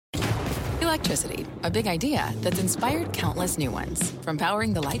Electricity, a big idea that's inspired countless new ones. From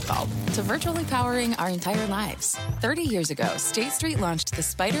powering the light bulb to virtually powering our entire lives. 30 years ago, State Street launched the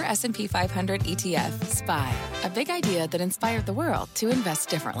Spider S&P 500 ETF, SPY. A big idea that inspired the world to invest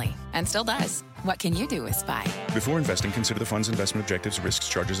differently. And still does. What can you do with SPY? Before investing, consider the fund's investment objectives, risks,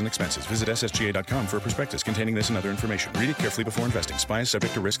 charges, and expenses. Visit ssga.com for a prospectus containing this and other information. Read it carefully before investing. SPY is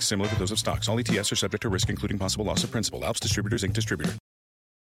subject to risks similar to those of stocks. All ETFs are subject to risk, including possible loss of principal. Alps Distributors, Inc. Distributor.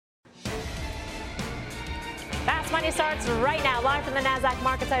 Fast Money starts right now, live from the NASDAQ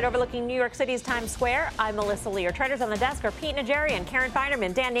market site overlooking New York City's Times Square. I'm Melissa Lee. Your traders on the desk are Pete Najarian, Karen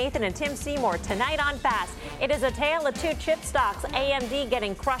Feinerman, Dan Nathan, and Tim Seymour. Tonight on Fast, it is a tale of two chip stocks. AMD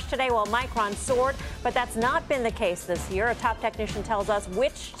getting crushed today while Micron soared, but that's not been the case this year. A top technician tells us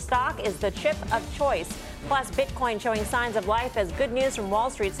which stock is the chip of choice. Plus, Bitcoin showing signs of life as good news from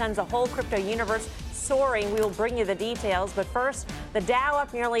Wall Street sends the whole crypto universe soaring. We will bring you the details. But first, the Dow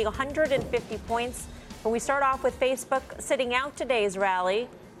up nearly 150 points. But we start off with Facebook sitting out today's rally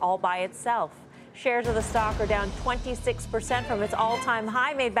all by itself. Shares of the stock are down 26% from its all-time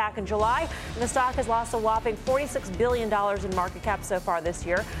high made back in July. And the stock has lost a whopping $46 billion in market cap so far this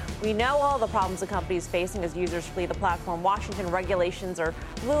year. We know all the problems the company is facing as users flee the platform. Washington regulations are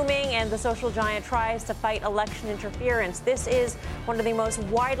looming, and the social giant tries to fight election interference. This is one of the most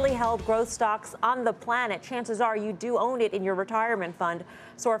widely held growth stocks on the planet. Chances are you do own it in your retirement fund.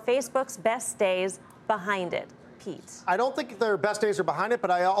 So are Facebook's best days behind it? Pete. I don't think their best days are behind it, but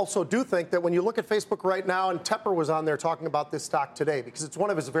I also do think that when you look at Facebook right now, and Tepper was on there talking about this stock today because it's one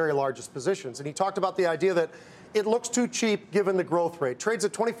of his very largest positions, and he talked about the idea that it looks too cheap given the growth rate. Trades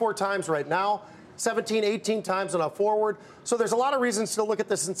at 24 times right now, 17, 18 times on a forward. So there's a lot of reasons to look at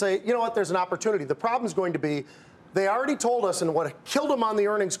this and say, you know what, there's an opportunity. The problem is going to be they already told us, and what killed them on the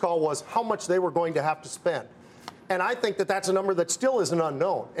earnings call was how much they were going to have to spend. And I think that that's a number that still is an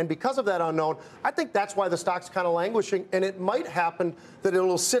unknown. And because of that unknown, I think that's why the stock's kind of languishing. And it might happen that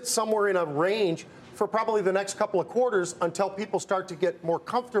it'll sit somewhere in a range for probably the next couple of quarters until people start to get more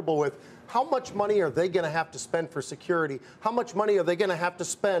comfortable with how much money are they going to have to spend for security? How much money are they going to have to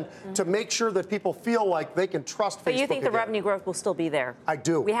spend to make sure that people feel like they can trust Facebook? But you think the again? revenue growth will still be there? I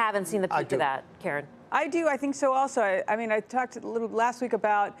do. We haven't seen the peak of that, Karen. I do. I think so also. I talked a little last week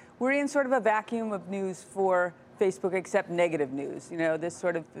about we're in sort of a vacuum of news for Facebook, except negative news. You know, this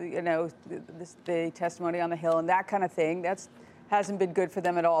sort of, the testimony on the Hill and that kind of thing. Hasn't been good for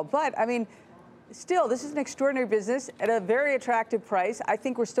them at all. But, still, this is an extraordinary business at a very attractive price. I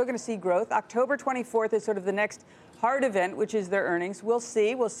think we're still going to see growth. October 24th is sort of the next hard event, which is their earnings. We'll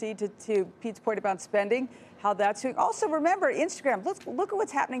see. We'll see, to Pete's point about spending, how that's doing. Also, remember, Instagram. Look at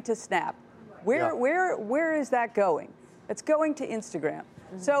what's happening to Snap. Where is that going? It's going to Instagram.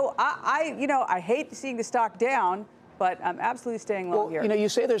 So I hate seeing the stock down, but I'm absolutely staying long here. You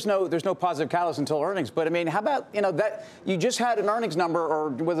say there's no positive catalyst until earnings, but how about that you just had an earnings number, or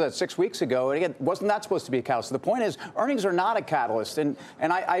was it 6 weeks ago? And again, wasn't that supposed to be a catalyst? So the point is, earnings are not a catalyst, and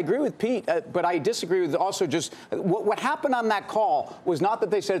I agree with Pete, but I disagree with also just what happened on that call was not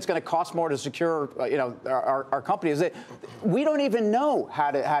that they said it's going to cost more to secure our company. Is that we don't even know how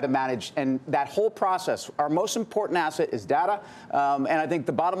to manage, and that whole process. Our most important asset is data, and I think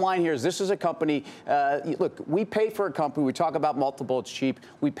the bottom line here is this is a company. Look, we pay for a company. We talk about multiple. It's cheap.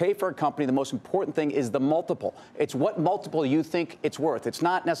 We pay for a company. The most important thing is the multiple. It's what multiple you think it's worth. It's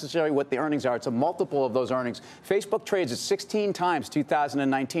not necessarily what the earnings are. It's a multiple of those earnings. Facebook trades at 16 times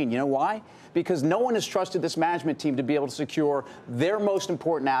 2019. You know why? Because no one has trusted this management team to be able to secure their most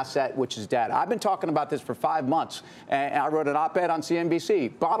important asset, which is data. I've been talking about this for 5 months, and I wrote an op-ed on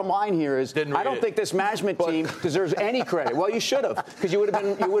CNBC. Bottom line here is, I don't think this management team deserves any credit. Well, you should have, because you would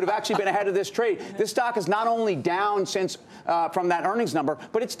have actually been ahead of this trade. This stock is not only down since from that earnings number,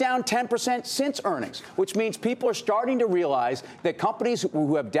 but it's down 10% since earnings, which means people are starting to realize that companies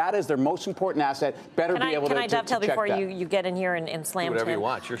who have data as their most important asset better be able to check that. Can I dovetail before you get in here and slam Do whatever Tim? you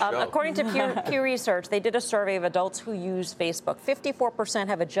want. Your show. According to Pew Research, they did a survey of adults who use Facebook. 54%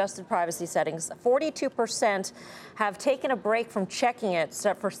 have adjusted privacy settings. 42% have taken a break from checking it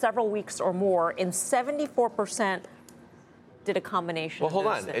for several weeks or more, and 74% did a combination of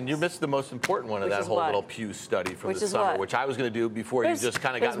those things. And you missed the most important one of that whole little Pew study from the summer, which I was going to do before you just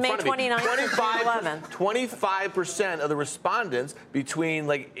kind of got in front of me. 25% of the respondents between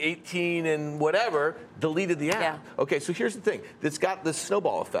like 18 and whatever deleted the app. Yeah. Okay, so here's the thing. It's got this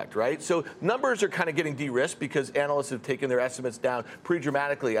snowball effect, right? So numbers are kind of getting de-risked because analysts have taken their estimates down pretty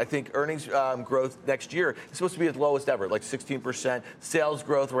dramatically. I think earnings growth next year is supposed to be its lowest ever, like 16%. Sales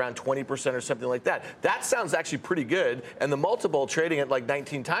growth around 20% or something like that. That sounds actually pretty good. And the multiple multiple trading at like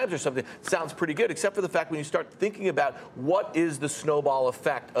 19 times or something sounds pretty good, except for the fact when you start thinking about what is the snowball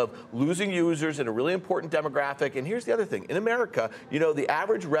effect of losing users in a really important demographic. And here's the other thing. In America, you know, the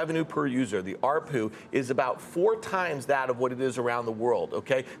average revenue per user, the ARPU, is about 4 times that of what it is around the world,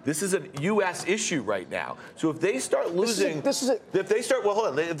 okay? This is a U.S. issue right now. So if they start losing... If they start... Well, hold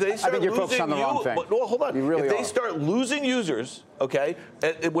on. If they start I think you're focused on the wrong thing. Well, hold on. You really if they start losing users, okay,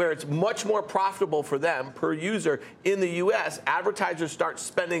 where it's much more profitable for them per user in the U.S., advertisers start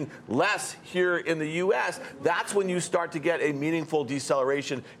spending less here in the U.S., that's when you start to get a meaningful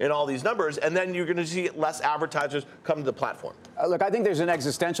deceleration in all these numbers, and then you're going to see less advertisers come to the platform. Look, I think there's an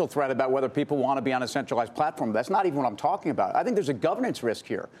existential threat about whether people want to be on a centralized platform. That's not even what I'm talking about. I think there's a governance risk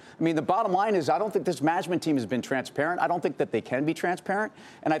here. I mean, the bottom line is I don't think this management team has been transparent. I don't think that they can be transparent.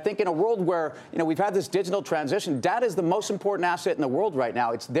 And I think in a world where, you know, we've had this digital transition, data is the most important asset in the world right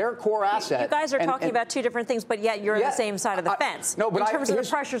now. It's their core asset. You guys are talking about two different things, but yet you're on the same side of the fence. No, but in terms of the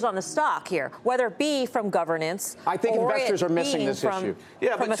pressures on the stock here, whether it be from governance, I think investors are missing this issue.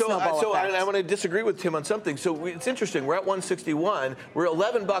 Yeah, but so I want to disagree with Tim on something. So it's interesting. We're at 161. We're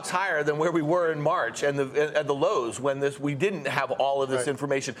 $11 higher than where we were in March and the lows when we didn't have all of this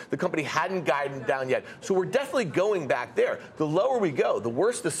information. The company hadn't guided down yet. So we're definitely going back there. The lower we go, the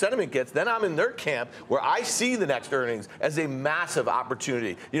worse the sentiment gets. Then I'm in their camp where I see the next earnings as a massive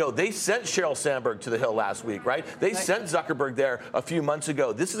opportunity. You know, they sent Sheryl Sandberg to the Hill last week, right? They sent Zuckerberg there a few months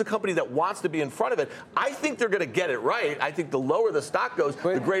ago. This is a company that wants to be in front of it. I think they're going to get it right. I think the lower the stock goes,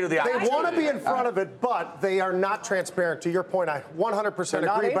 the greater the opportunity. They want to be in front of it, but they are not transparent. To your point, I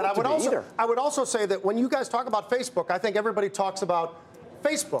 100% agree. But I would also say that when you guys talk about Facebook, I think everybody talks about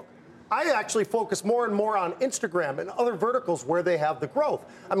Facebook. I actually focus more and more on Instagram and other verticals where they have the growth.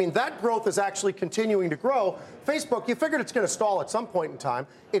 I mean, that growth is actually continuing to grow. Facebook, you figured it's going to stall at some point in time.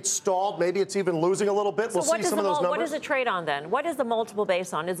 It's stalled. Maybe it's even losing a little bit. So we'll see some of those numbers. What is the trade on then? What is the multiple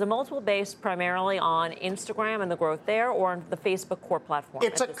based on? Is the multiple based primarily on Instagram and the growth there, or on the Facebook core platform?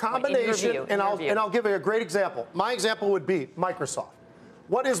 It's a combination, and I'll give you a great example. My example would be Microsoft.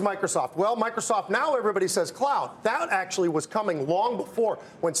 What is Microsoft? Well, Microsoft, now everybody says cloud. That actually was coming long before.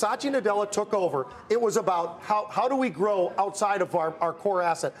 When Satya Nadella took over, it was about how do we grow outside of our core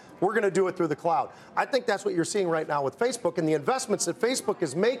asset? We're going to do it through the cloud. I think that's what you're seeing right now with Facebook and the investments that Facebook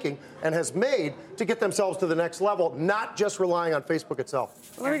is making and has made to get themselves to the next level, not just relying on Facebook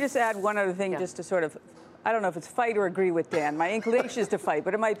itself. Let me just add one other thing just to sort of, I don't know if it's fight or agree with Dan. My inclination is to fight,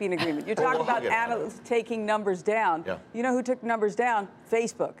 but it might be an agreement. You talk about analysts taking numbers down. Yeah. You know who took numbers down?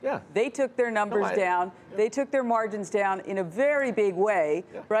 Facebook. Yeah. They took their numbers down. Yeah. They took their margins down in a very big way,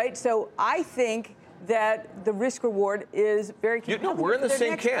 right? So I think that the risk reward is very compelling. We're in the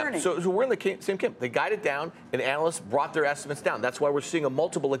same camp. So we're in the same camp. They guided down, and analysts brought their estimates down. That's why we're seeing a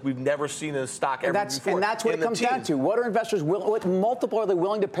multiple like we've never seen in a stock ever before. And that's what it comes down to. What are investors what multiple are they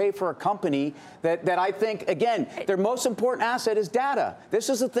willing to pay for a company that I think, again, their most important asset is data. This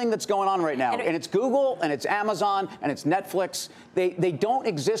is the thing that's going on right now. And it's Google, and it's Amazon, and it's Netflix. They don't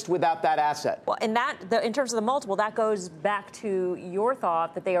exist without that asset. Well, and in terms of the multiple, that goes back to your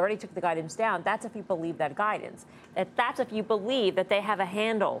thought that they already took the guidance down. That's if you believe that guidance. That's if you believe that they have a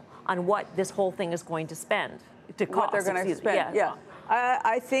handle on what this whole thing is going to spend. What they're going to spend. Yeah.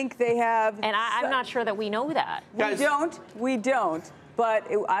 I think they have. And I'm not sure that we know that. We don't. But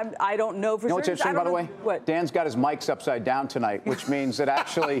I don't know for sure. You know what's interesting, by the way? What? Dan's got his mics upside down tonight, which means that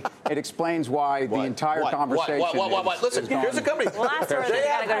actually it explains why the entire conversation is Listen, here's a company. They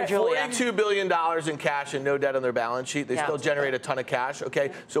have $42 billion in cash and no debt on their balance sheet. They still generate a ton of cash,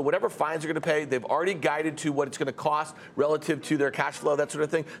 okay? So whatever fines they're going to pay, they've already guided to what it's going to cost relative to their cash flow, that sort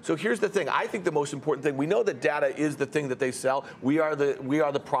of thing. So here's the thing. I think the most important thing, we know that data is the thing that they sell. We are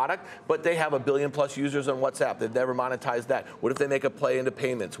the product, but they have 1 billion plus users on WhatsApp. They've never monetized that. What if they make a play into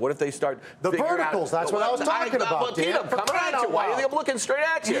payments? What if they start the verticals? That's what I was talking about. Why do you think I'm looking straight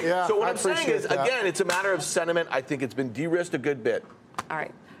at you? Yeah, so what I'm saying is, again, it's a matter of sentiment. I think it's been de-risked a good bit. All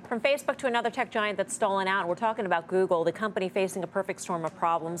right. From Facebook to another tech giant that's stolen out, we're talking about Google, the company facing a perfect storm of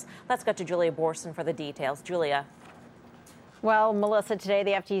problems. Let's get to Julia Borson for the details. Julia. Well, Melissa, today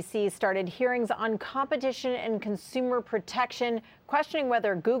the FTC started hearings on competition and consumer protection, questioning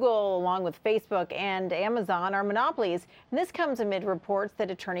whether Google, along with Facebook and Amazon, are monopolies. And this comes amid reports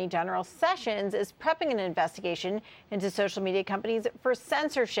that Attorney General Sessions is prepping an investigation into social media companies for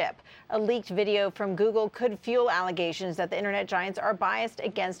censorship. A leaked video from Google could fuel allegations that the internet giants are biased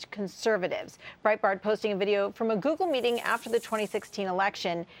against conservatives. Breitbart posting a video from a Google meeting after the 2016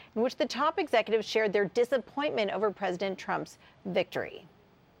 election in which the top executives shared their disappointment over President Trump's victory.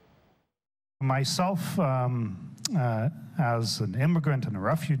 Myself, as an immigrant and a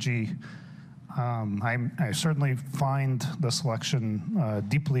refugee, I certainly find this election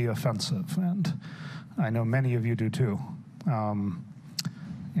deeply offensive, and I know many of you do too.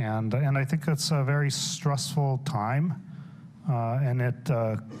 And I think it's a very stressful time, and it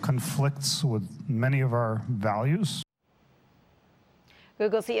conflicts with many of our values.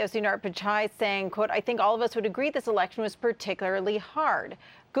 Google CEO Sundar Pichai saying, quote, I think all of us would agree this election was particularly hard.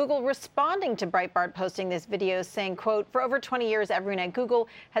 Google responding to Breitbart posting this video saying, quote, for over 20 years, everyone at Google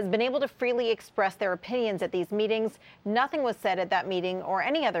has been able to freely express their opinions at these meetings. Nothing was said at that meeting or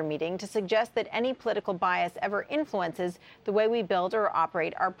any other meeting to suggest that any political bias ever influences the way we build or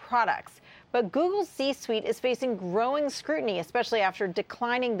operate our products. But Google's C-suite is facing growing scrutiny, especially after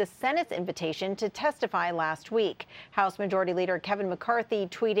declining the Senate's invitation to testify last week. House Majority Leader Kevin McCarthy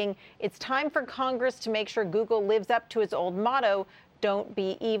tweeting, it's time for Congress to make sure Google lives up to its old motto, don't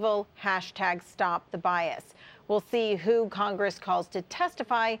be evil, #stop the bias. We'll see who Congress calls to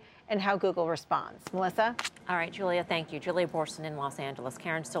testify and how Google responds. Melissa? All right, Julia, thank you. Julia Borson in Los Angeles.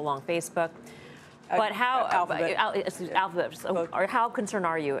 Karen's still on Facebook. But how, Alphabet. Or how concerned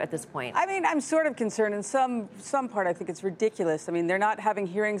are you at this point? I mean, I'm sort of concerned. In some part, I think it's ridiculous. I mean, they're not having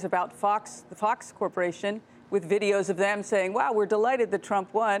hearings about Fox, the Fox Corporation, with videos of them saying, wow, we're delighted that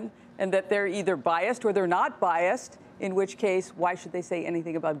Trump won, and that they're either biased or they're not biased, in which case, why should they say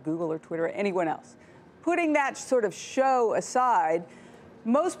anything about Google or Twitter or anyone else? Putting that sort of show aside,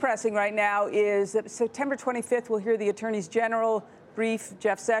 most pressing right now is that September 25th, we'll hear the attorneys general brief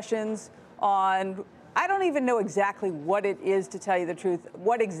Jeff Sessions on, I don't even know exactly what it is, to tell you the truth,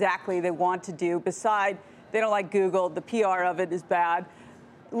 what exactly they want to do. Beside, they don't like Google, the PR of it is bad.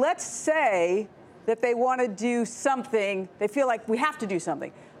 Let's say that they want to do something, they feel like we have to do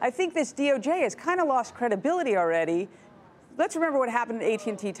something. I think this DOJ has kind of lost credibility already. Let's remember what happened at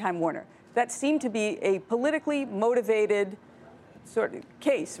AT&T Time Warner. That seemed to be a politically motivated sort of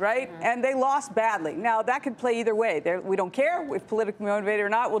case, right? Mm-hmm. And they lost badly. Now, that could play either way. We don't care if politically motivated or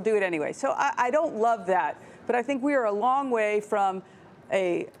not, we'll do it anyway. So I don't love that. But I think we are a long way from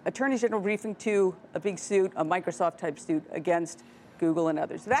a attorney general briefing to a big suit, a Microsoft-type suit against Google and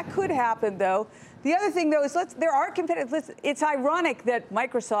others. That could happen, though. The other thing, though, is there are competitive. It's ironic that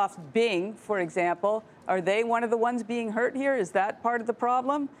Microsoft, Bing, for example, are they one of the ones being hurt here? Is that part of the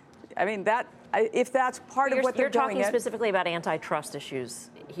problem? I mean, if that's part of what they're doing. You're talking specifically about antitrust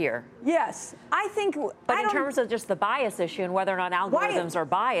issues here. Yes, I think. But in terms of just the bias issue and whether or not algorithms are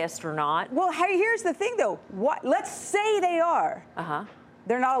biased or not. Well, here's the thing, though. Let's say they are.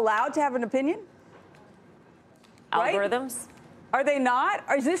 They're not allowed to have an opinion. Algorithms? Right? Are they not?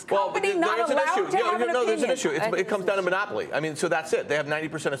 Or is this company not allowed to have an opinion? No, there's an issue. It comes down to monopoly. I mean, so that's it. They have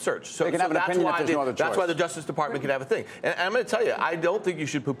 90% of search. So they can have an opinion if there's no other choice. That's why the Justice Department can have a thing. And I'm going to tell you, I don't think you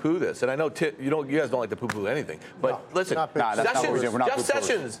should poo-poo this. And I know you guys don't like to poo-poo anything. But listen, Jeff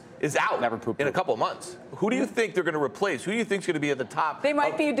Sessions is out in a couple of months. Who do you think they're going to replace? Who do you think is going to be at the top? They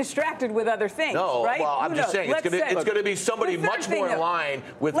might be distracted with other things, right? Well, I'm just saying, it's going to be somebody much more in line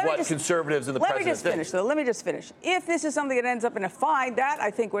with what conservatives in the president think. Let me just finish. If this is something that ends up in a fine, that I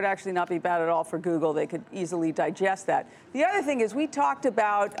think would actually not be bad at all for Google. They could easily digest that. The other thing is we talked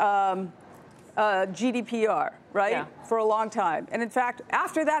about GDPR, right, for a long time. And in fact,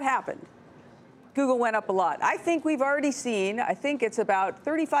 after that happened, Google went up a lot. I think we've already seen, I think it's about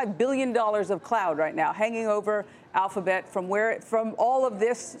 $35 billion of cloud right now hanging over Alphabet from all of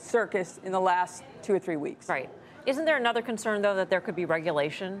this circus in the last 2 or 3 weeks. Right. Isn't there another concern, though, that there could be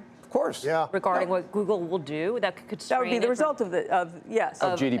regulation? Of course. Yeah. Regarding what Google will do that could constrain. That would be the result of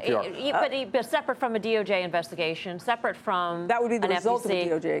GDPR. But separate from a DOJ investigation, separate from that would be the result of a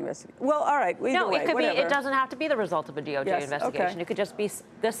DOJ investigation. Well, all right. It could be. It doesn't have to be the result of a DOJ investigation. Okay. It could just be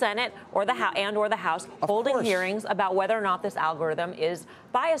the Senate or the House holding hearings about whether or not this algorithm is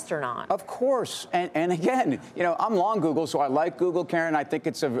biased or not. Of course. And again, I'm long Google, so I like Google, Karen. I think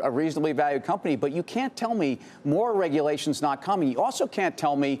it's a reasonably valued company. But you can't tell me more regulation's not coming. You also can't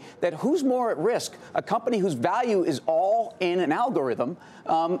tell me that who's more at risk? A company whose value is all in an algorithm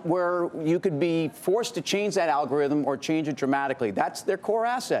where you could be forced to change that algorithm or change it dramatically. That's their core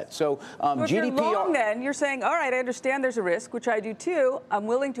asset. So if GDPR. You're long, then you're saying, all right, I understand there's a risk, which I do too. I'm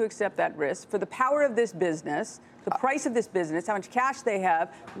willing to accept that risk for the power of this business. The price of this business, how much cash they have,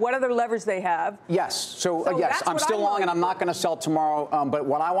 what other levers they have. Yes. So yes, I'm still long, and I'm not going to sell tomorrow. But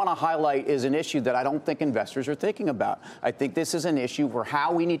what I want to highlight is an issue that I don't think investors are thinking about. I think this is an issue for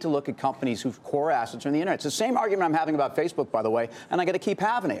how we need to look at companies whose core assets are in the internet. It's the same argument I'm having about Facebook, by the way, and I'm going to keep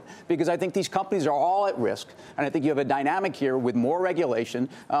having it because I think these companies are all at risk, and I think you have a dynamic here with more regulation.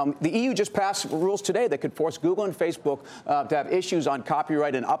 The EU just passed rules today that could force Google and Facebook to have issues on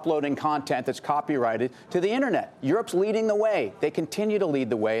copyright and uploading content that's copyrighted to the internet. Europe's leading the way. They continue to lead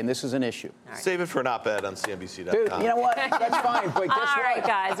the way, and this is an issue. Right. Save it for an op-ed on CNBC.com. Dude, you know what? That's fine. But guess All right, what?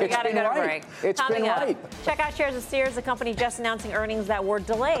 guys, we got to go to break. It's Coming been up, right. check out shares of Sears, the company just announcing earnings that were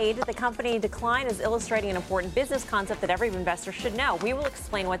delayed. The company decline is illustrating an important business concept that every investor should know. We will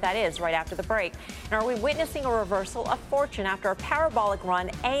explain what that is right after the break. And are we witnessing a reversal of fortune after a parabolic run?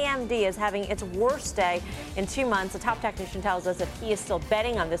 AMD is having its worst day in 2 months. A top technician tells us that he is still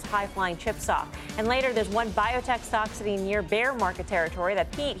betting on this high-flying chip stock. And later, there's one biotech stock sitting near bear market territory that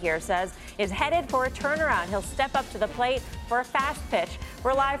Pete here says is headed for a turnaround. He'll step up to the plate for a fast pitch.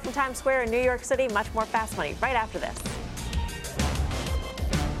 We're live from Times Square in New York City. Much more Fast Money right after this.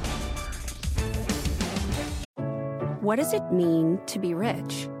 What does it mean to be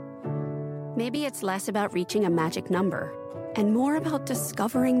rich? Maybe it's less about reaching a magic number and more about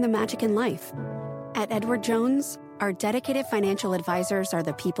discovering the magic in life. At Edward Jones, our dedicated financial advisors are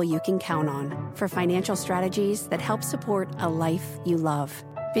the people you can count on for financial strategies that help support a life you love.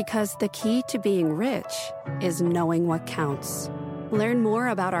 Because the key to being rich is knowing what counts. Learn more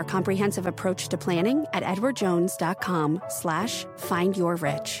about our comprehensive approach to planning at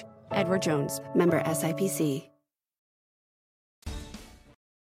edwardjones.com/findyourrich. Edward Jones, member SIPC.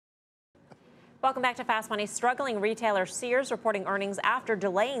 Welcome back to Fast Money. Struggling retailer Sears reporting earnings after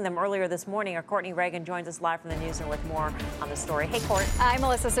delaying them earlier this morning. Our Courtney Reagan joins us live from the newsroom with more on the story. Hey, Court. Hi,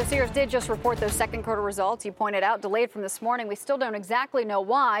 Melissa. So Sears did just report those second quarter results. You pointed out delayed from this morning. We still don't exactly know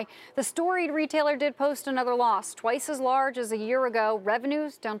why. The storied retailer did post another loss, twice as large as a year ago.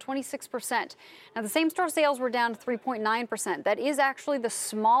 Revenues down 26%. Now, the same-store sales were down 3.9%. That is actually the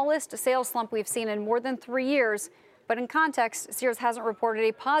smallest sales slump we've seen in more than 3 years. But in context, Sears hasn't reported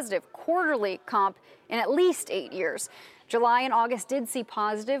a positive quarterly comp in at least 8 years. July and August did see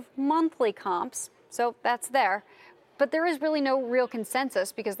positive monthly comps, so that's there. But there is really no real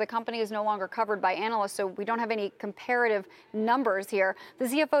consensus because the company is no longer covered by analysts, so we don't have any comparative numbers here. The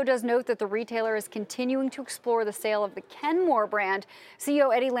CFO does note that the retailer is continuing to explore the sale of the Kenmore brand. CEO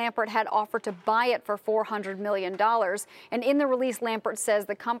Eddie Lampert had offered to buy it for $400 million. And in the release, Lampert says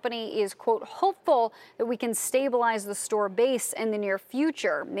the company is, quote, hopeful that we can stabilize the store base in the near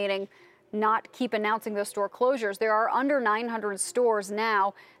future, meaning not keep announcing those store closures. There are under 900 stores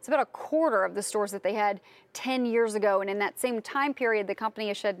now. It's about a quarter of the stores that they had 10 years ago. And in that same time period, the company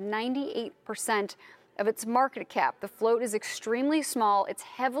has shed 98% of its market cap. The float is extremely small. It's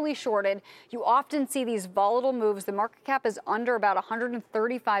heavily shorted. You often see these volatile moves. The market cap is under about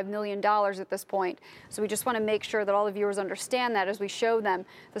 $135 million at this point. So we just want to make sure that all the viewers understand that as we show them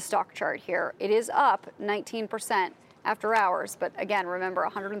the stock chart here. It is up 19%. After hours, but again, remember,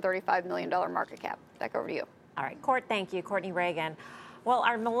 $135 million market cap. Back over to you. All right, Court, thank you. Courtney Reagan. Well,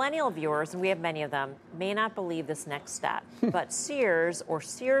 our millennial viewers, and we have many of them, may not believe this next stat, but Sears, or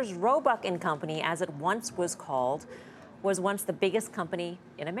Sears Roebuck and Company, as it once was called, was once the biggest company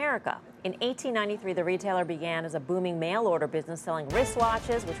in America. In 1893, the retailer began as a booming mail-order business selling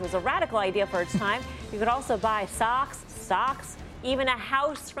wristwatches, which was a radical idea for its time. You could also buy socks, even a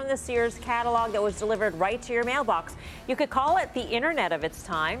house from the Sears catalog that was delivered right to your mailbox. You could call it the internet of its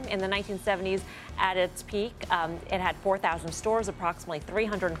time. In the 1970s, at its peak, it had 4,000 stores, approximately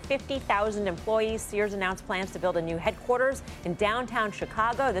 350,000 employees. Sears announced plans to build a new headquarters in downtown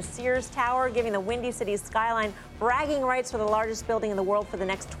Chicago, the Sears Tower, giving the Windy City's skyline bragging rights for the largest building in the world for the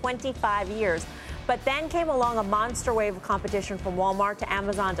next 25 years. But then came along a monster wave of competition from Walmart to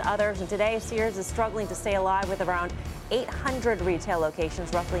Amazon to others, and today Sears is struggling to stay alive with around 800 retail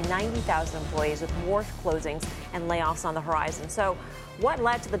locations, roughly 90,000 employees, with more closings and layoffs on the horizon. So what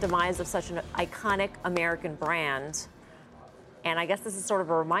led to the demise of such an iconic American brand? And I guess this is sort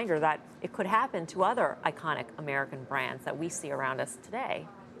of a reminder that it could happen to other iconic American brands that we see around us today.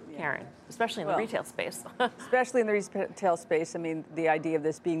 Karen, especially in the retail space. Especially in the retail space. I mean, the idea of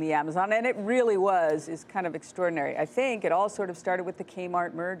this being the Amazon, and it really is kind of extraordinary. I think it all sort of started with the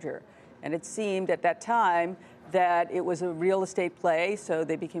Kmart merger. And it seemed at that time that it was a real estate play, so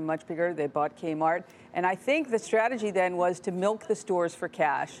they became much bigger. They bought Kmart. And I think the strategy then was to milk the stores for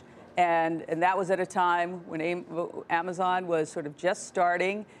cash. And that was at a time when Amazon was sort of just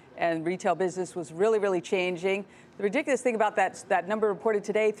starting and retail business was really changing. The ridiculous thing about that number reported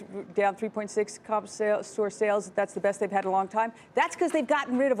today, down 3.6 comp store sales, that's the best they've had in a long time. That's because they've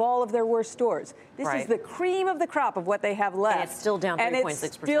gotten rid of all of their worst stores. This is the cream of the crop of what they have left. And it's still down 3.6%. And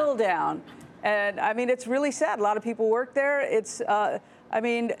it's still down. And I mean, it's really sad. A lot of people work there. It's, I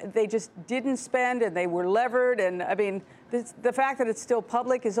mean, they just didn't spend and they were levered. And I mean, the fact that it's still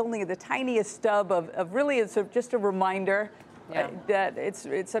public is only the tiniest stub of really, it's just a reminder that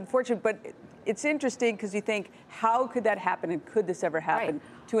it's unfortunate. But it's interesting because you think, how could that happen and could this ever happen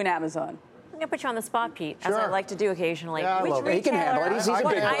to an Amazon? going to put you on the spot, Pete, Sure. as I like to do occasionally. Yeah, He can handle it. He's a big boy.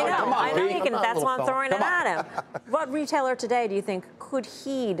 I know he can. That's why I'm throwing it Come on. at him. What retailer today do you think could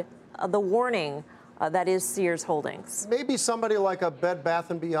heed the warning that is Sears Holdings? Maybe somebody like a Bed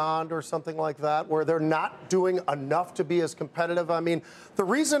Bath & Beyond or something like that, where they're not doing enough to be as competitive. I mean, the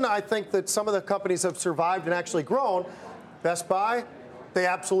reason I think that some of the companies have survived and actually grown, Best Buy, they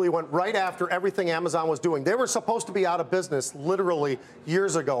absolutely went right after everything Amazon was doing. They were supposed to be out of business literally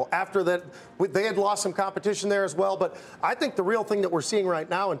years ago. After that, they had lost some competition there as well. But I think the real thing that we're seeing right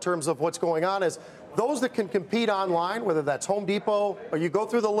now in terms of what's going on is those that can compete online, whether that's Home Depot or you go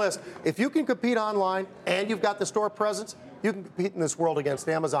through the list, if you can compete online and you've got the store presence, you can compete in this world against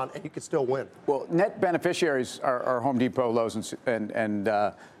Amazon and you can still win. Well, net beneficiaries are Home Depot, Lowe's, and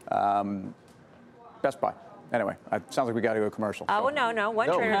Best Buy. Anyway, it sounds like we got to go commercial. Oh, no.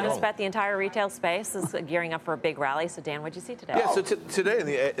 One trader just bet the entire retail space is gearing up for a big rally. So, Dan, what did you see today? Yeah, so today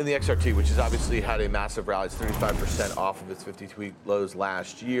in the XRT, which has obviously had a massive rally, it's 35% off of its 52-week lows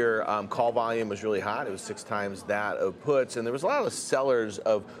last year. Call volume was really hot. It was 6 times that of puts. And there was a lot of sellers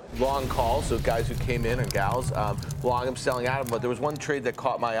of long calls, so guys who came in and gals, long them, selling out of them. But there was one trade that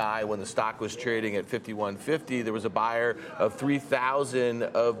caught my eye when the stock was trading at 51.50. There was a buyer of 3,000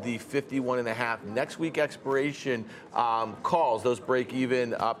 of the 51.5 next week expiration calls. Those break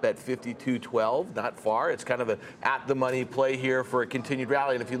even up at 52.12, not far. It's kind of an at the money play here for a continued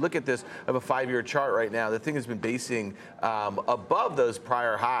rally. And if you look at this of a 5-year chart right now, the thing has been basing above those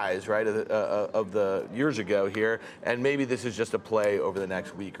prior highs, right, of the years ago here. And maybe this is just a play over the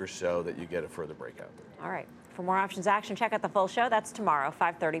next week or so that you get a further breakout. All right. For more options action, check out the full show. That's tomorrow,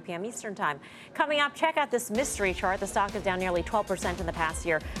 5:30 p.m. Eastern time. Coming up, check out this mystery chart. The stock is down nearly 12% in the past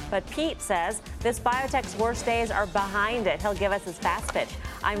year. But Pete says this biotech's worst days are behind it. He'll give us his fast pitch.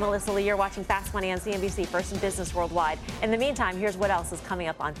 I'm Melissa Lee. You're watching Fast Money on CNBC, first in business worldwide. In the meantime, here's what else is coming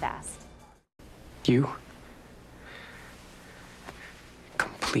up on Fast. You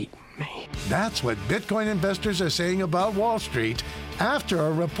complete me. That's what Bitcoin investors are saying about Wall Street after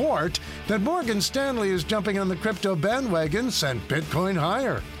a report that Morgan Stanley is jumping on the crypto bandwagon sent Bitcoin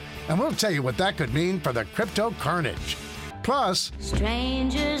higher. And we'll tell you what that could mean for the crypto carnage. Plus,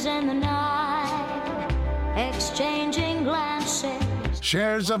 strangers in the night, exchanging glances.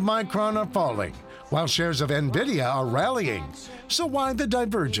 Shares of Micron are falling, while shares of Nvidia are rallying. So why the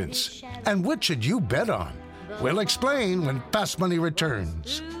divergence? And which should you bet on? We'll explain when Fast Money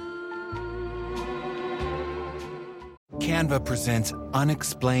returns. Canva presents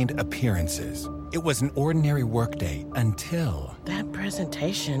Unexplained Appearances. It was an ordinary workday until... that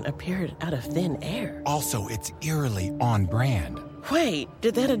presentation appeared out of thin air. Also, it's eerily on brand. Wait,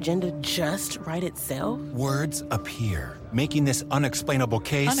 did that agenda just write itself? Words appear, making this unexplainable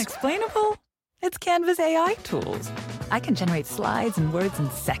case... Unexplainable? It's Canva's AI tools. I can generate slides and words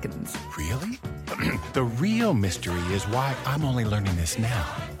in seconds. Really? The real mystery is why I'm only learning this now.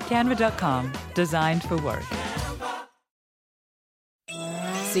 Canva.com, designed for work.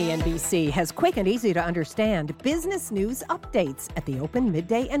 CNBC has quick and easy to understand business news updates at the open,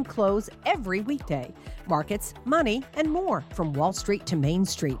 midday, and close every weekday. Markets, money, and more from Wall Street to Main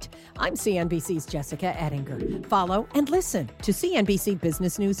Street. I'm CNBC's Jessica Ettinger. Follow and listen to CNBC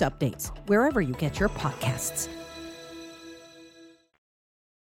Business News Updates wherever you get your podcasts.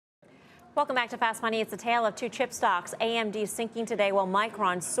 Welcome back to Fast Money. It's a tale of two chip stocks. AMD sinking today while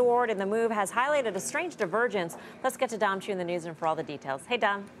Micron soared, and the move has highlighted a strange divergence. Let's get to Dom Chu in the newsroom for all the details. Hey,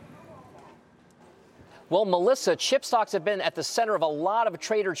 Dom. Well, Melissa, chip stocks have been at the center of a lot of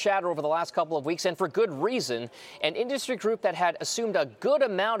trader chatter over the last couple of weeks, and for good reason. An industry group that had assumed a good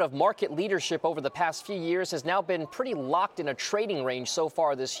amount of market leadership over the past few years has now been pretty locked in a trading range so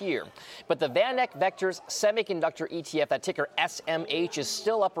far this year. But the VanEck Vectors Semiconductor ETF, that ticker SMH, is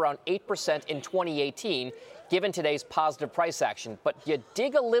still up around 8% in 2018, given today's positive price action. But you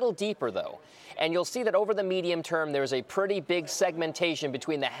dig a little deeper, though, and you'll see that over the medium term, there's a pretty big segmentation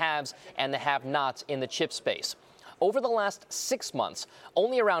between the haves and the have-nots in the chip space. Over the last 6 months,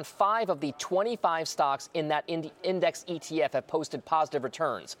 only around 5 of the 25 stocks in that index ETF have posted positive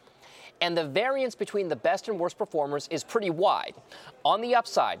returns. And the variance between the best and worst performers is pretty wide. On the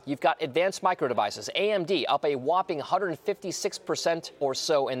upside, you've got Advanced Micro Devices, AMD, up a whopping 156% or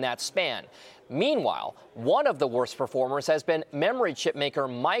so in that span. Meanwhile, one of the worst performers has been memory chip maker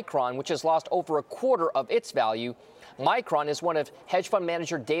Micron, which has lost over a quarter of its value. Micron is one of hedge fund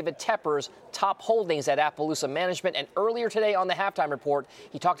manager David Tepper's top holdings at Appaloosa Management, and earlier today on the halftime report,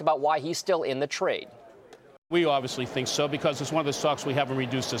 he talked about why he's still in the trade. We obviously think so because it's one of the stocks we haven't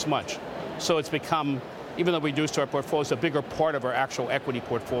reduced as much. So it's become, even though we reduced our portfolio, it's a bigger part of our actual equity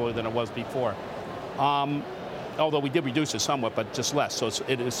portfolio than it was before. although we did reduce it somewhat, but just less. So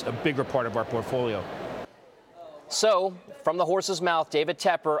it is a bigger part of our portfolio. So, from the horse's mouth, David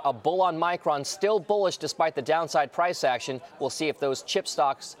Tepper, a bull on Micron, still bullish despite the downside price action. We'll see if those chip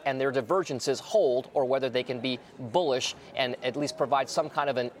stocks and their divergences hold, or whether they can be bullish and at least provide some kind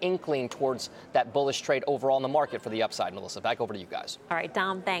of an inkling towards that bullish trade overall in the market for the upside. Melissa, back over to you guys. All right,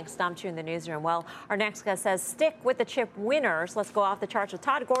 Dom, thanks. Dom Chu in the newsroom. Well, our next guest says stick with the chip winners. Let's go off the charts with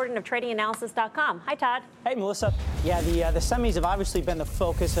Todd Gordon of TradingAnalysis.com. Hi, Todd. Hey, Melissa. Yeah, the semis have obviously been the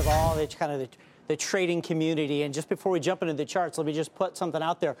focus of all the kind of the trading community. And just before we jump into the charts, let me just put something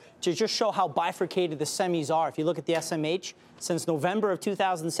out there to just show how bifurcated the semis are. If you look at the SMH, since November of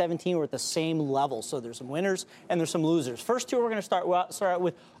 2017, we're at the same level. So there's some winners and there's some losers. First two we're going to start out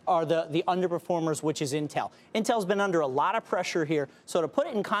with are the underperformers, which is Intel. Intel's been under a lot of pressure here. So to put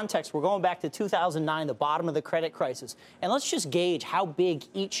it in context, we're going back to 2009, the bottom of the credit crisis. And let's just gauge how big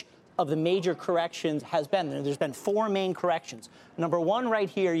each of the major corrections has been. There's been four main corrections. Number one right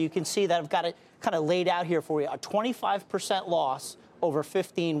here, you can see that I've got it kind of laid out here for you, a 25% loss over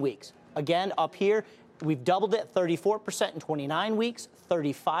 15 weeks. Again, up here, we've doubled it, 34% in 29 weeks,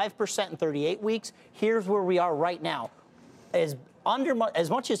 35% in 38 weeks. Here's where we are right now. As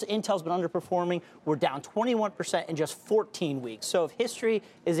much as Intel's been underperforming, we're down 21% in just 14 weeks. So if history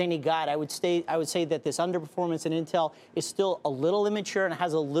is any guide, I would say that this underperformance in Intel is still a little immature and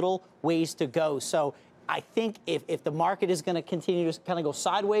has a little ways to go. So I think if the market is going to continue to kind of go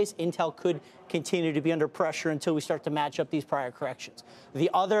sideways, Intel could continue to be under pressure until we start to match up these prior corrections. The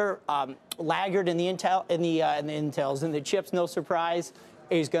other laggard in the Intels and the chips, no surprise,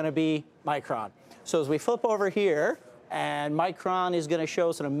 is going to be Micron. So as we flip over here, and Micron is going to show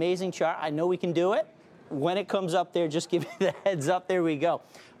us an amazing chart. I know we can do it. When it comes up there, just give me the heads up. There we go.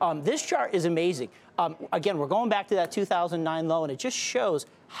 This chart is amazing. Again, we're going back to that 2009 low, and it just shows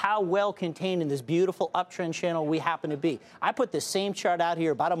how well contained in this beautiful uptrend channel we happen to be. I put the same chart out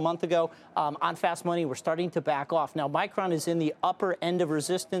here about a month ago on Fast Money. We're starting to back off. Now, Micron is in the upper end of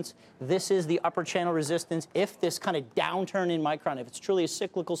resistance. This is the upper channel resistance. If this kind of downturn in Micron, if it's truly a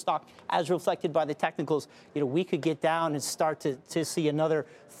cyclical stock, as reflected by the technicals, we could get down and start to see another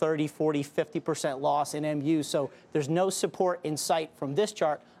 30, 40, 50% loss in MU. So there's no support in sight from this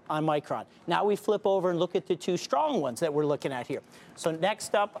chart on Micron. Now we flip over and look at the two strong ones that we're looking at here. So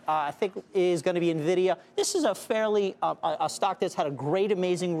next up, I think, is going to be NVIDIA. This is a fairly a stock that's had a great,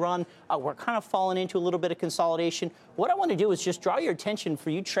 amazing run. We're kind of falling into a little bit of consolidation. What I want to do is just draw your attention for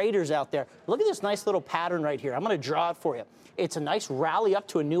you traders out there. Look at this nice little pattern right here. I'm going to draw it for you. It's a nice rally up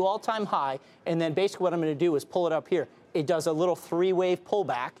to a new all-time high, and then basically what I'm going to do is pull it up here. It does a little three-wave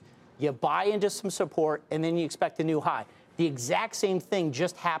pullback. You buy into some support, and then you expect a new high. The exact same thing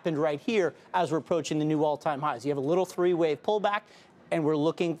just happened right here as we're approaching the new all-time highs. You have a little three-wave pullback, and we're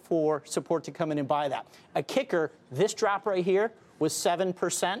looking for support to come in and buy that. A kicker, this drop right here was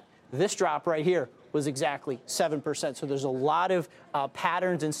 7%. This drop right here was exactly 7%. So there's a lot of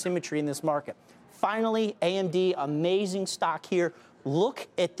patterns and symmetry in this market. Finally, AMD, amazing stock here. Look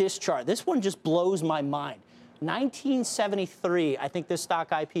at this chart. This one just blows my mind. 1973, I think this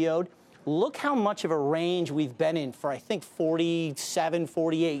stock IPO'd. Look how much of a range we've been in for, I think, 47,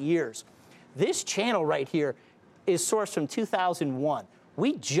 48 years. This channel right here is sourced from 2001.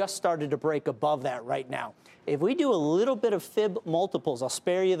 We just started to break above that right now. If we do a little bit of fib multiples, I'll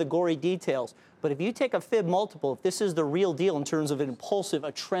spare you the gory details, but if you take a fib multiple, if this is the real deal in terms of an impulsive,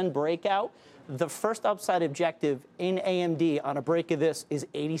 a trend breakout, the first upside objective in AMD on a break of this is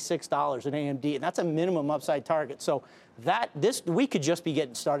 $86 in AMD, and that's a minimum upside target. So we could just be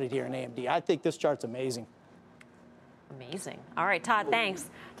getting started here in AMD. I think this chart's amazing. Amazing. All right, Todd, thanks.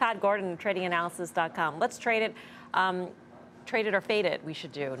 Todd Gordon, TradingAnalysis.com. Let's trade it. Trade it or fade it, we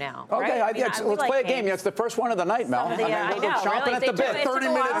should do now. Okay, right? let's play a game. It's the first one of the night, Mel. I know, chomping at the bit. 30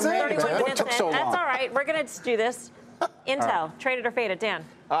 minutes in. What took so long? That's all right. We're going to do this. Intel, trade it or fade it, Dan?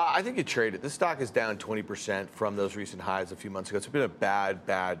 I think you trade it. This stock is down 20% from those recent highs a few months ago. It's been a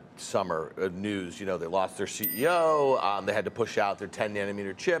bad summer of news. They lost their CEO. They had to push out their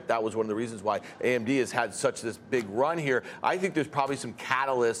 10-nanometer chip. That was one of the reasons why AMD has had such this big run here. I think there's probably some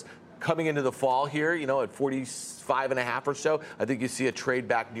catalysts coming into the fall here, at 45.5 or so. I think you see a trade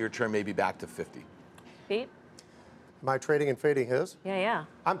back near term, maybe back to 50. Pete? Am I trading and fading his? Yeah.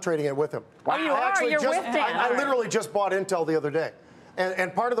 I'm trading it with him. Oh, you are? You're with Dan. I literally just bought Intel the other day.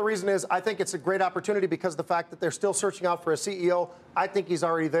 And part of the reason is I think it's a great opportunity because of the fact that they're still searching out for a CEO. I think he's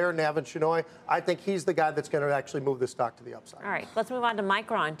already there, Navin Shenoy. I think he's the guy that's going to actually move this stock to the upside. All right, let's move on to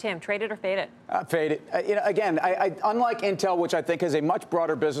Micron. Tim, trade it or fade it? Fade it. Again, unlike Intel, which I think has a much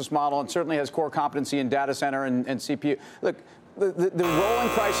broader business model and certainly has core competency in data center and CPU. Look, the rolling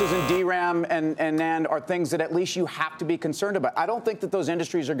prices in DRAM and NAND are things that at least you have to be concerned about. I don't think that those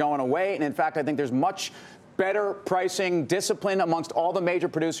industries are going away. And in fact, I think there's much better pricing discipline amongst all the major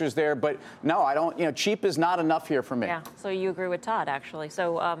producers there. But no, I don't, cheap is not enough here for me. Yeah, so you agree with Todd, actually.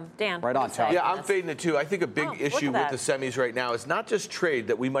 So, Dan. Right on, Todd. Yeah, I'm fading it too. I think a big issue with the semis right now is not just trade,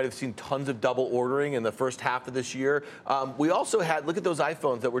 that we might have seen tons of double ordering in the first half of this year. We also had, look at those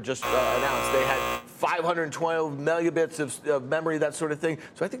iPhones that were just announced. They had 512 megabits of memory, that sort of thing.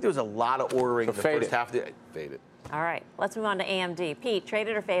 So I think there was a lot of ordering in the first half of the fade it. All right, let's move on to AMD. Pete, trade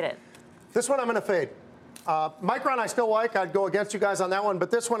it or fade it? This one I'm going to fade. Micron I still like. I'd go against you guys on that one.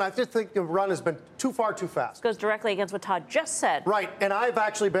 But this one, I just think the run has been too far too fast. Goes directly against what Todd just said. Right. And I've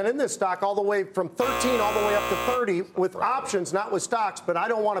actually been in this stock all the way from 13 all the way up to 30 with options, not with stocks. But I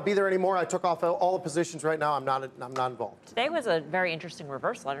don't want to be there anymore. I took off all the positions right now. I'm not involved. Today was a very interesting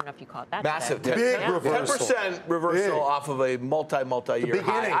reversal. I don't know if you caught that. Massive. Today. Big reversal. 10% reversal off of a multi-year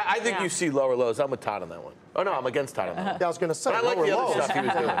high. I think you see lower lows. I'm with Todd on that one. Oh, no, I'm against Todd on that one. Yeah, I was going to say. But I like the other stuff he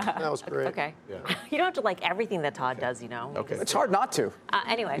was doing. That was great. Okay. Yeah. You don't have to like everything that Todd does, Okay. It's hard not to.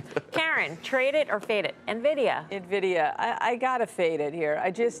 Anyway, Karen, trade it or fade it? NVIDIA. I got to fade it here.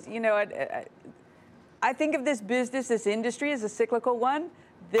 I just, I think of this business, this industry as a cyclical one.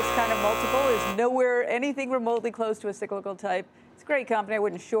 This kind of multiple is nowhere anything remotely close to a cyclical type. It's a great company. I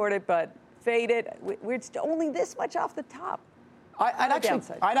wouldn't short it, but fade it. We're only this much off the top.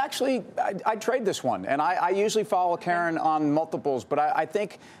 I'd trade this one. And I usually follow Karen on multiples, but I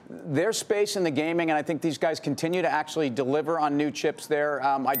think there's space in the gaming, and I think these guys continue to actually deliver on new chips there.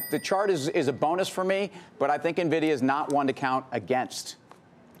 The chart is a bonus for me, but I think NVIDIA is not one to count against.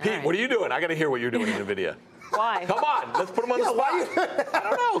 Pete, what are you doing? I got to hear what you're doing in NVIDIA. Why? Come on, let's put them on the spot. I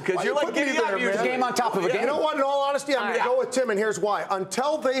don't know, because you're like getting up. You're a game on top of a game. You know what? In all honesty, I'm going to go with Tim, and here's why.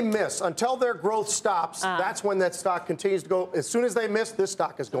 Until they miss, until their growth stops, that's when that stock continues to go. As soon as they miss, this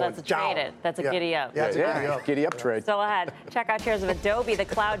stock is going down. That's a giddy up. Yeah, it's a giddy up. Giddy up trade. Still ahead. Check out shares of Adobe, the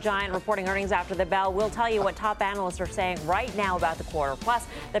cloud giant, reporting earnings after the bell. We'll tell you what top analysts are saying right now about the quarter. Plus,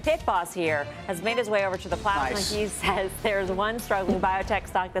 the pit boss here has made his way over to the platform. Nice. He says there's one struggling biotech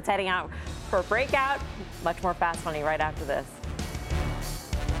stock that's heading out for a breakout. Much more Fast Money right after this.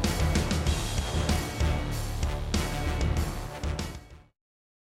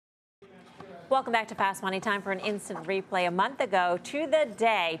 Welcome back to Fast Money. Time for an instant replay. A month ago, to the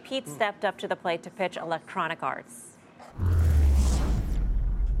day, Pete stepped up to the plate to pitch Electronic Arts.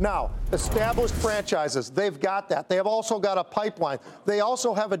 Now, established franchises, they've got that. They have also got a pipeline. They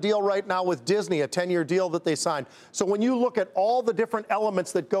also have a deal right now with Disney, a 10-year deal that they signed. So when you look at all the different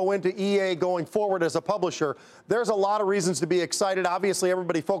elements that go into EA going forward as a publisher, there's a lot of reasons to be excited. Obviously,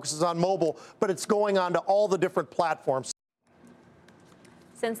 everybody focuses on mobile, but it's going on to all the different platforms.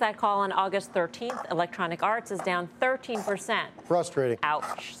 Since that call on August 13th, Electronic Arts is down 13%. Frustrating.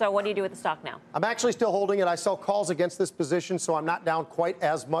 Ouch. So what do you do with the stock now? I'm actually still holding it. I sell calls against this position, so I'm not down quite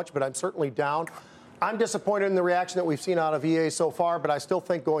as much, but I'm certainly down. I'm disappointed in the reaction that we've seen out of EA so far, but I still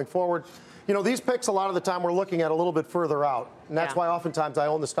think going forward, these picks a lot of the time we're looking at a little bit further out. And that's why oftentimes I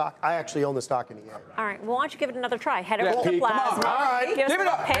own the stock. I actually own the stock in EA. All right. Well, why don't you give it another try? Head over to the Pete, plasma. All right. Give it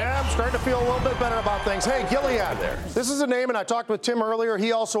up. Yeah, I'm starting to feel a little bit better about things. Hey, Gilead. This is a name, and I talked with Tim earlier.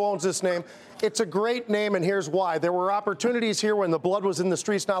 He also owns this name. It's a great name, and here's why. There were opportunities here when the blood was in the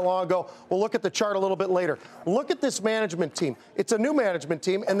streets not long ago. We'll look at the chart a little bit later. Look at this management team. It's a new management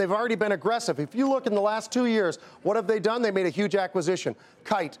team, and they've already been aggressive. If you look in the last 2 years, what have they done? They made a huge acquisition.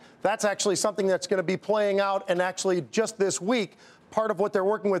 Kite. That's actually something that's going to be playing out, and actually just this week, part of what they're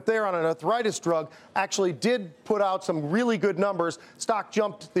working with there on an arthritis drug actually did put out some really good numbers. Stock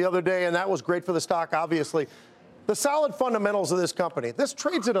jumped the other day, and that was great for the stock, obviously. The solid fundamentals of this company. This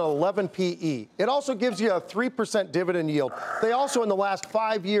trades at an 11 PE. It also gives you a 3% dividend yield. They also, in the last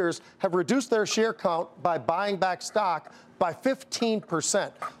 5 years, have reduced their share count by buying back stock by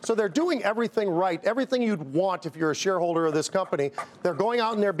 15%. So they're doing everything right, everything you'd want if you're a shareholder of this company. They're going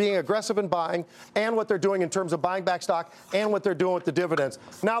out and they're being aggressive in buying, and what they're doing in terms of buying back stock, and what they're doing with the dividends.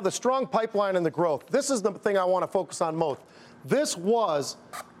 Now, the strong pipeline and the growth. This is the thing I want to focus on most. This was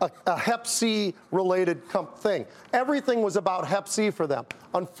a Hep C related thing. Everything was about Hep C for them.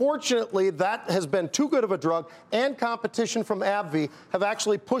 Unfortunately, that has been too good of a drug, and competition from AbbVie have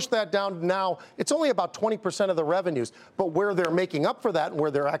actually pushed that down. Now it's only about 20% of the revenues, but where they're making up for that and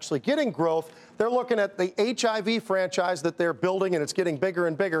where they're actually getting growth, they're looking at the HIV franchise that they're building, and it's getting bigger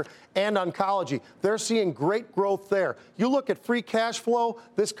and bigger, and oncology. They're seeing great growth there. You look at free cash flow,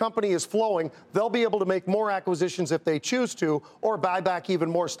 this company is flowing. They'll be able to make more acquisitions if they choose to, or buy back even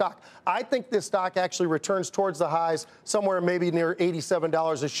more stock. I think this stock actually returns towards the highs, somewhere maybe near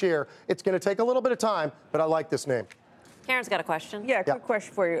 $87 a share. It's going to take a little bit of time, but I like this name. Karen's got a question. Yeah, quick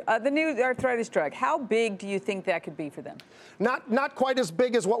question for you. The new arthritis drug, how big do you think that could be for them? Not quite as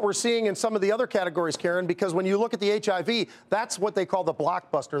big as what we're seeing in some of the other categories, Karen, because when you look at the HIV, that's what they call the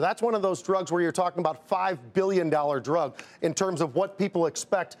blockbuster. That's one of those drugs where you're talking about $5 billion drug in terms of what people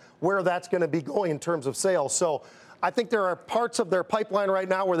expect, where that's going to be going in terms of sales. So I think there are parts of their pipeline right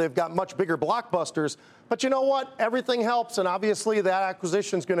now where they've got much bigger blockbusters. But you know what? Everything helps, and obviously that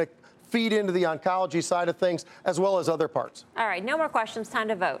acquisition is going to feed into the oncology side of things as well as other parts. All right, no more questions. Time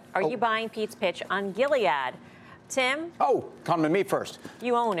to vote. Are you buying Pete's pitch on Gilead? Tim? Oh, come to me first.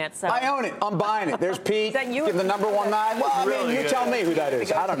 You own it, so. I own it. I'm buying it. There's Pete. Give the number one nine. Well, I mean, you tell me who that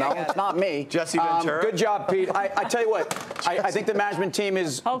is. I don't know. It's not me. Jesse Ventura. Good job, Pete. I tell you what, I think the management team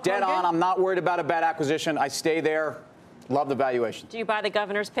is dead on. I'm not worried about a bad acquisition. I stay there. Love the valuation. Do you buy the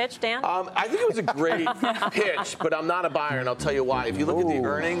governor's pitch, Dan? I think it was a great pitch, but I'm not a buyer, and I'll tell you why. If you look at the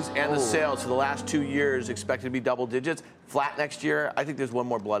earnings and the sales for the last 2 years, expected to be double digits, flat next year, I think there's one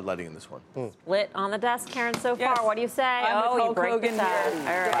more bloodletting in this one. Split on the desk, Karen, so far. What do you say? You break the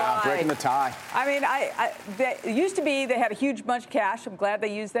tie. Wow, breaking the tie. I mean, it used to be they had a huge bunch of cash. I'm glad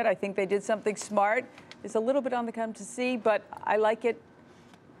they used that. I think they did something smart. It's a little bit on the come to see, but I like it.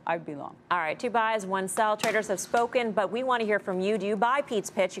 I'd be long. All right, 2 buys, 1 sell. Traders have spoken, but we want to hear from you. Do you buy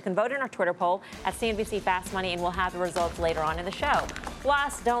Pete's pitch? You can vote in our Twitter poll at CNBC Fast Money, and we'll have the results later on in the show.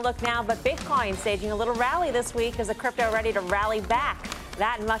 Plus, don't look now, but Bitcoin staging a little rally this week. Is the crypto ready to rally back?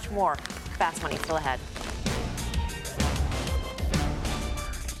 That and much more. Fast Money still ahead.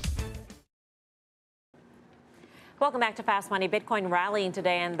 Welcome back to Fast Money. Bitcoin rallying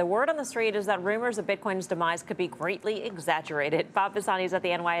today, and the word on the street is that rumors of Bitcoin's demise could be greatly exaggerated. Bob Pisani is at the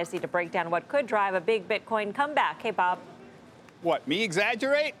NYSE to break down what could drive a big Bitcoin comeback. Hey, Bob. What, me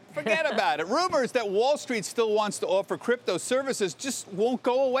exaggerate? Forget about it. Rumors that Wall Street still wants to offer crypto services just won't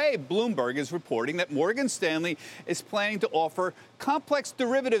go away. Bloomberg is reporting that Morgan Stanley is planning to offer complex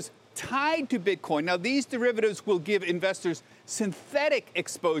derivatives tied to Bitcoin. Now, these derivatives will give investors synthetic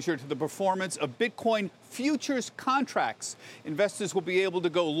exposure to the performance of Bitcoin futures contracts. Investors will be able to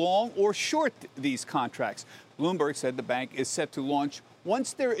go long or short these contracts. Bloomberg said the bank is set to launch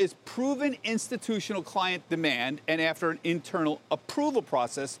once there is proven institutional client demand and after an internal approval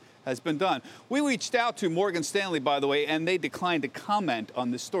process has been done. We reached out to Morgan Stanley, by the way, and they declined to comment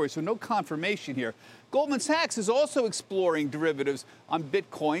on this story, so no confirmation here. Goldman Sachs is also exploring derivatives on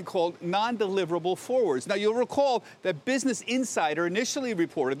Bitcoin called non-deliverable forwards. Now, you'll recall that Business Insider initially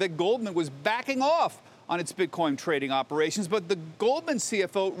reported that Goldman was backing off on its Bitcoin trading operations, but the Goldman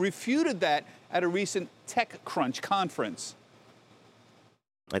CFO refuted that at a recent TechCrunch conference.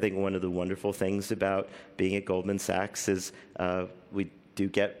 I think one of the wonderful things about being at Goldman Sachs is we do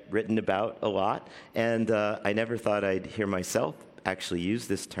get written about a lot, and I never thought I'd hear myself actually use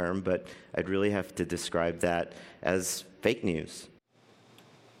this term, but I'd really have to describe that as fake news.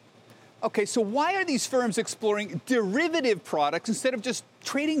 Okay, so why are these firms exploring derivative products instead of just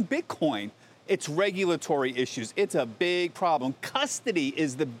trading Bitcoin? It's regulatory issues. It's a big problem. Custody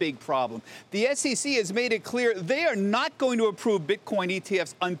is the big problem. The SEC has made it clear they are not going to approve Bitcoin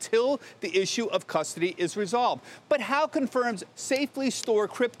ETFs until the issue of custody is resolved. But how can firms safely store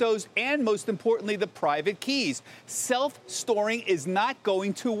cryptos and, most importantly, the private keys? Self-storing is not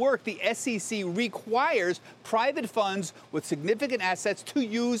going to work. The SEC requires private funds with significant assets to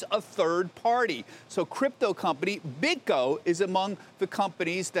use a third party. So crypto company BitGo is among the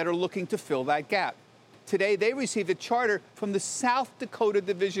companies that are looking to fill that gap. Today, they received a charter from the South Dakota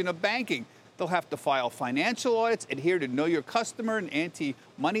Division of Banking. They'll have to file financial audits, adhere to Know Your Customer and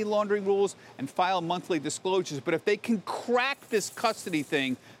anti-money laundering rules, and file monthly disclosures. But if they can crack this custody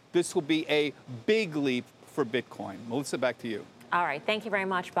thing, this will be a big leap for Bitcoin. Melissa, back to you. All right. Thank you very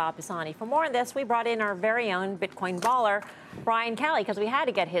much, Bob Pisani. For more on this, we brought in our very own Bitcoin baller, Brian Kelly, because we had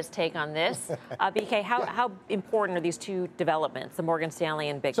to get his take on this. BK, how important are these two developments, the Morgan Stanley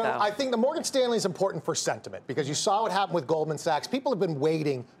and BitGo? So I think the Morgan Stanley is important for sentiment because you saw what happened with Goldman Sachs. People have been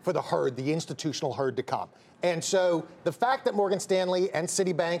waiting for the herd, the institutional herd to come. And so the fact that Morgan Stanley and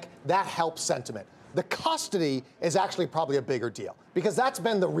Citibank, that helps sentiment. The custody is actually probably a bigger deal because that's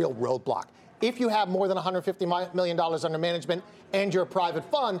been the real roadblock. If you have more than $150 million under management and you're a private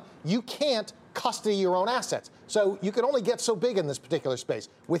fund, you can't custody your own assets. So you can only get so big in this particular space.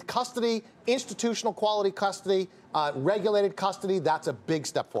 With custody, institutional quality custody, regulated custody, that's a big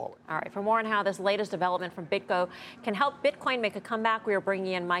step forward. All right. For more on how this latest development from BitGo can help Bitcoin make a comeback, we are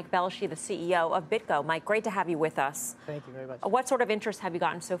bringing in Mike Belshi, the CEO of BitGo. Mike, great to have you with us. Thank you very much. What sort of interest have you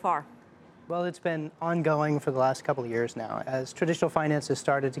gotten so far? Well, it's been ongoing for the last couple of years now. As traditional finance has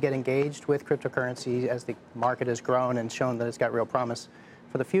started to get engaged with cryptocurrency, as the market has grown and shown that it's got real promise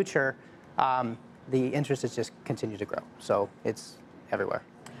for the future, the interest has just continued to grow. So it's everywhere.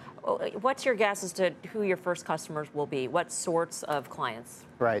 What's your guess as to who your first customers will be? What sorts of clients?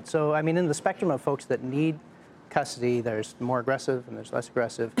 Right. So, I mean, in the spectrum of folks that need custody, there's more aggressive and there's less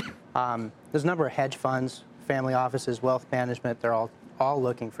aggressive. There's a number of hedge funds, family offices, wealth management. They're all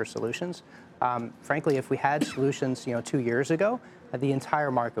looking for solutions. Frankly, if we had solutions, 2 years ago, the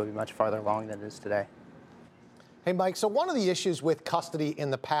entire market would be much farther along than it is today. Hey, Mike, so one of the issues with custody in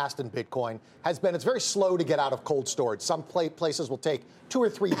the past in Bitcoin has been it's very slow to get out of cold storage. Some places will take 2 or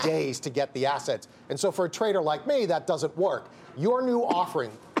 3 days to get the assets. And so for a trader like me, that doesn't work. Your new offering,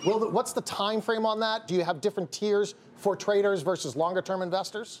 what's the time frame on that? Do you have different tiers for traders versus longer-term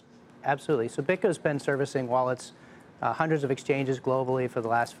investors? Absolutely. So BitGo's been servicing wallets, hundreds of exchanges globally for the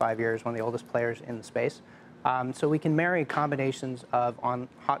last 5 years, one of the oldest players in the space. So we can marry combinations of on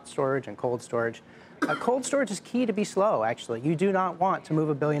hot storage and cold storage. Cold storage is key to be slow, actually. You do not want to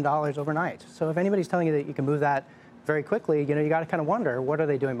move $1 billion overnight. So if anybody's telling you that you can move that very quickly, you got to kind of wonder, what are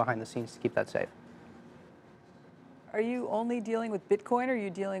they doing behind the scenes to keep that safe? Are you only dealing with Bitcoin, or are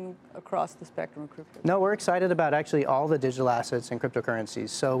you dealing across the spectrum of crypto? No, we're excited about actually all the digital assets and cryptocurrencies.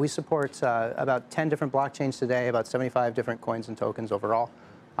 So we support about 10 different blockchains today, about 75 different coins and tokens overall,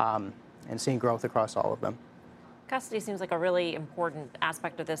 and seeing growth across all of them. Custody seems like a really important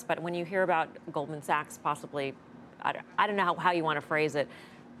aspect of this, but when you hear about Goldman Sachs possibly, I don't know how you want to phrase it,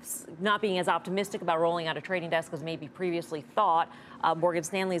 not being as optimistic about rolling out a trading desk as maybe previously thought, Morgan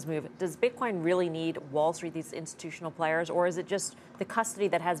Stanley's move, does Bitcoin really need Wall Street, these institutional players, or is it just the custody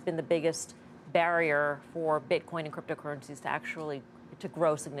that has been the biggest barrier for Bitcoin and cryptocurrencies to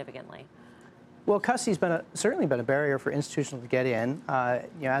grow significantly? Well, custody's certainly been a barrier for institutional to get in.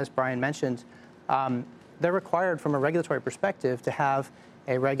 As Brian mentioned, they're required from a regulatory perspective to have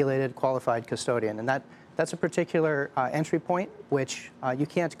a regulated, qualified custodian, and that's a particular entry point which you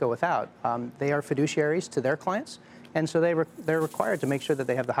can't go without. They are fiduciaries to their clients, and so they're required to make sure that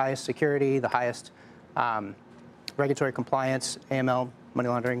they have the highest security, the highest regulatory compliance, AML, money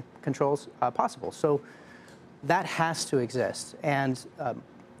laundering controls possible. So that has to exist, and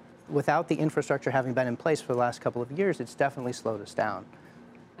without the infrastructure having been in place for the last couple of years, it's definitely slowed us down.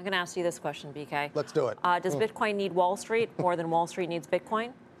 I'm going to ask you this question, BK. Let's do it. Does Bitcoin need Wall Street more than Wall Street needs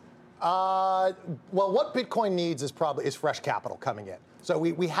Bitcoin? Well, what Bitcoin needs is fresh capital coming in. So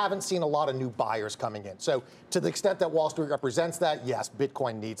we haven't seen a lot of new buyers coming in. So to the extent that Wall Street represents that, yes,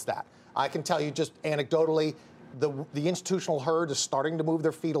 Bitcoin needs that. I can tell you just anecdotally, the institutional herd is starting to move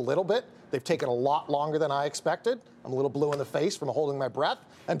their feet a little bit. They've taken a lot longer than I expected. I'm a little blue in the face from holding my breath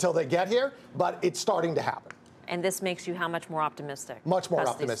until they get here, but it's starting to happen. And this makes you how much more optimistic? Much more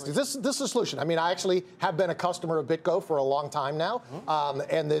optimistic. This is a solution. I mean, I actually have been a customer of BitGo for a long time now.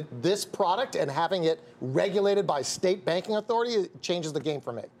 And this product and having it regulated by state banking authority changes the game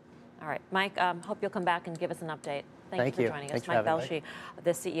for me. All right. Mike, hope you'll come back and give us an update. Thank you you for joining Thanks us. Mike Belshi,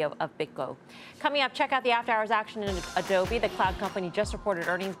 the CEO of BitGo. Coming up, check out the after-hours action in Adobe. The cloud company just reported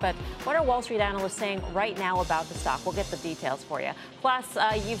earnings, but what are Wall Street analysts saying right now about the stock? We'll get the details for you. Plus,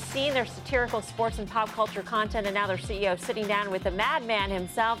 you've seen their satirical sports and pop culture content, and now their CEO sitting down with the madman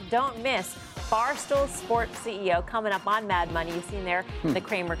himself. Don't miss Barstool Sports CEO coming up on Mad Money. You've seen there the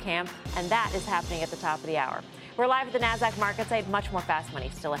Kramer camp, and that is happening at the top of the hour. We're live at the NASDAQ market site. Much more Fast Money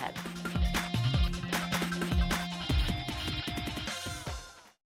still ahead.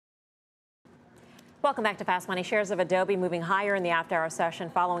 Welcome back to Fast Money. Shares of Adobe moving higher in the after-hour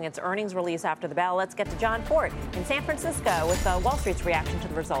session following its earnings release after the bell. Let's get to John Fort in San Francisco with Wall Street's reaction to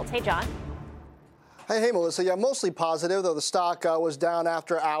the results. Hey, John. Hey, Melissa. Yeah, mostly positive, though the stock was down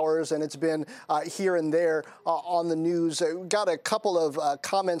after hours, and it's been here and there on the news. We got a couple of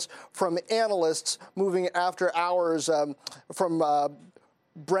comments from analysts moving after hours from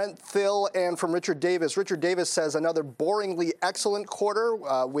Brent Thill and from Richard Davis. Richard Davis says another boringly excellent quarter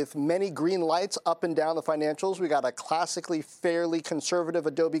with many green lights up and down the financials. We got a classically fairly conservative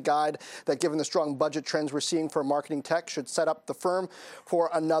Adobe guide that, given the strong budget trends we're seeing for marketing tech, should set up the firm for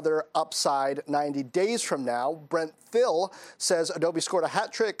another upside 90 days from now. Brent Thill says Adobe scored a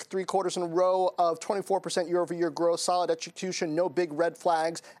hat trick, 3 quarters in a row of 24% year-over-year growth, solid execution, no big red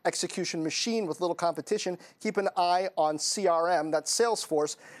flags, execution machine with little competition. Keep an eye on CRM, that's Salesforce.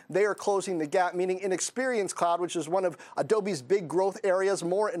 They are closing the gap, meaning in Experience Cloud, which is one of Adobe's big growth areas,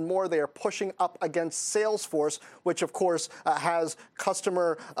 more and more they are pushing up against Salesforce, which of course has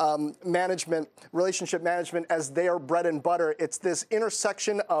customer management, relationship management as their bread and butter. It's this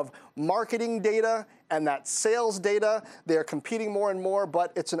intersection of marketing data and that sales data. They're competing more and more,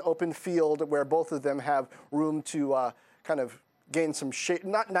 but it's an open field where both of them have room to kind of gain some share,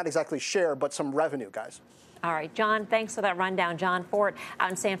 not exactly share, but some revenue, guys. All right, John, thanks for that rundown. John Fort out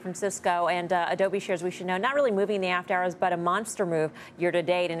in San Francisco. And Adobe shares, we should know, not really moving in the after hours, but a monster move year to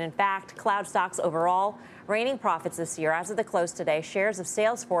date. And in fact, cloud stocks overall raining profits this year. As of the close today, shares of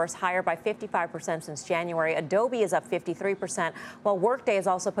Salesforce higher by 55% since January. Adobe is up 53%, while Workday is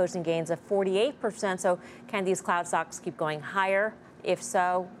also posting gains of 48%. So can these cloud stocks keep going higher? If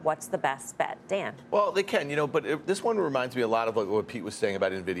so, what's the best bet? Dan? Well, they can, but this one reminds me a lot of what Pete was saying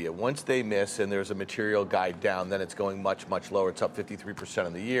about NVIDIA. Once they miss and there's a material guide down, then it's going much, much lower. It's up 53%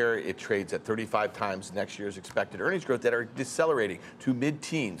 on the year. It trades at 35 times next year's expected earnings growth that are decelerating to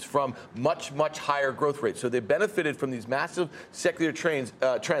mid-teens from much, much higher growth rates. So they benefited from these massive secular trends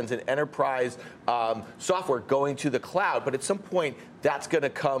in enterprise software going to the cloud. But at some point, that's going to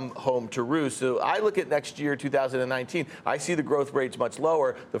come home to roost. So I look at next year, 2019, I see the growth rates much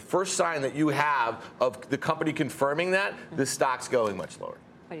lower. The first sign that you have of the company confirming that, the stock's going much lower.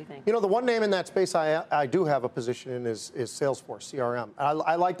 What do you think? The one name in that space I do have a position in is Salesforce, CRM.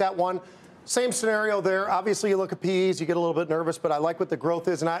 I like that one. Same scenario there. Obviously, you look at PEs, you get a little bit nervous, but I like what the growth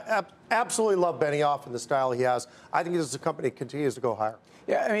is, and I absolutely love Benioff and the style he has. I think as the company continues to go higher.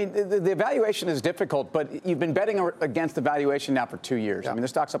 Yeah, I mean, the valuation is difficult, but you've been betting against the valuation now for 2 years. Yeah. I mean, the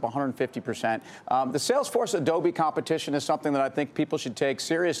stock's up 150%. The Salesforce Adobe competition is something that I think people should take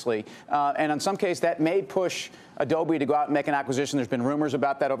seriously. And in some case, that may push Adobe to go out and make an acquisition. There's been rumors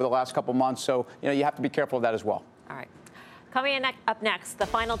about that over the last couple months. So, you have to be careful of that as well. All right. Coming in up next, the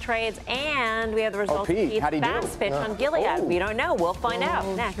final trades, and we have the results of Pete's fast pitch on Gilead. We don't know. We'll find out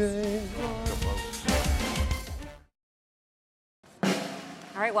next.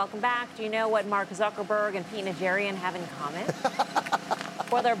 All right, welcome back. Do you know what Mark Zuckerberg and Pete Najarian have in common?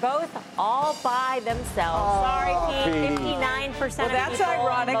 Well, they're both all by themselves. Sorry, Pete. 59% well, of people that's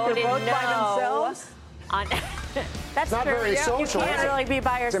ironic. voted They're both no. by themselves. That's not true. very social. You can't really be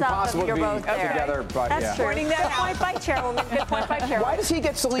by yourself if you're both there. Together, but That's true. Good point by Chairwoman. Good point by Chairwoman. Why does he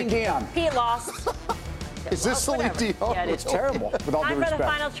get Celine Dion? Pete lost. Is this Celine Dion? Yeah, it's terrible. With all due Time for respect. the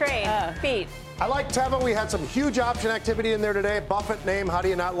final trade. Pete. I like Teva. We had some huge option activity in there today. Buffett name. How do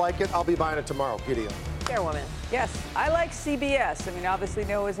you not like it? I'll be buying it tomorrow. Gideon. Chairwoman. Yes, I like CBS. I mean, obviously,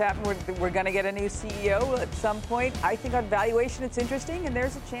 know what's happened. We're going to get a new CEO at some point. I think on valuation, it's interesting, and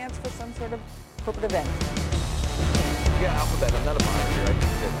there's a chance for some sort of corporate event. Yeah, Alphabet. I'm not a buyer here. I think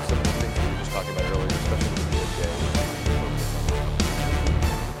that some of the things we were just talking about earlier, especially with the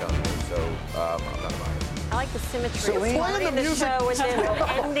so I'm not a buyer. I like the symmetry Celine, of starting the show with this,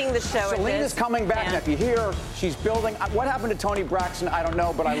 ending the show with Celine this. is coming back, and if you hear she's building, what happened to Tony Braxton? I don't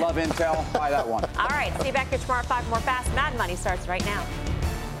know, but I love Intel. Buy that one. All right, see you back here tomorrow at 5 more Fast Mad Money starts right now.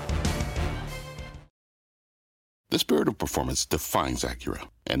 The spirit of performance defines Acura,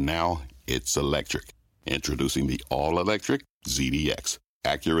 and now it's electric. Introducing the all-electric ZDX,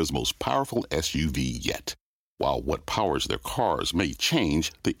 Acura's most powerful SUV yet. While what powers their cars may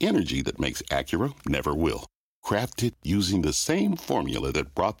change, the energy that makes Acura never will. Crafted using the same formula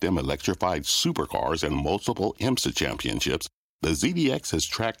that brought them electrified supercars and multiple IMSA championships, the ZDX has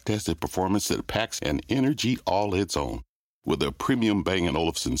track-tested performance that packs an energy all its own. With a premium Bang &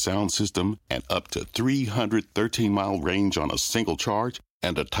 Olufsen sound system and up to 313-mile range on a single charge,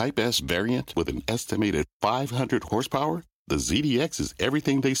 and a Type S variant with an estimated 500 horsepower, the ZDX is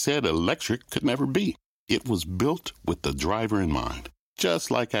everything they said electric could never be. It was built with the driver in mind, just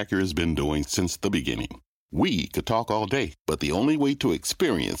like Acura's been doing since the beginning. We could talk all day, but the only way to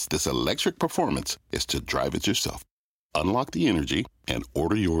experience this electric performance is to drive it yourself. Unlock the energy and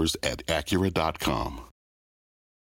order yours at Acura.com.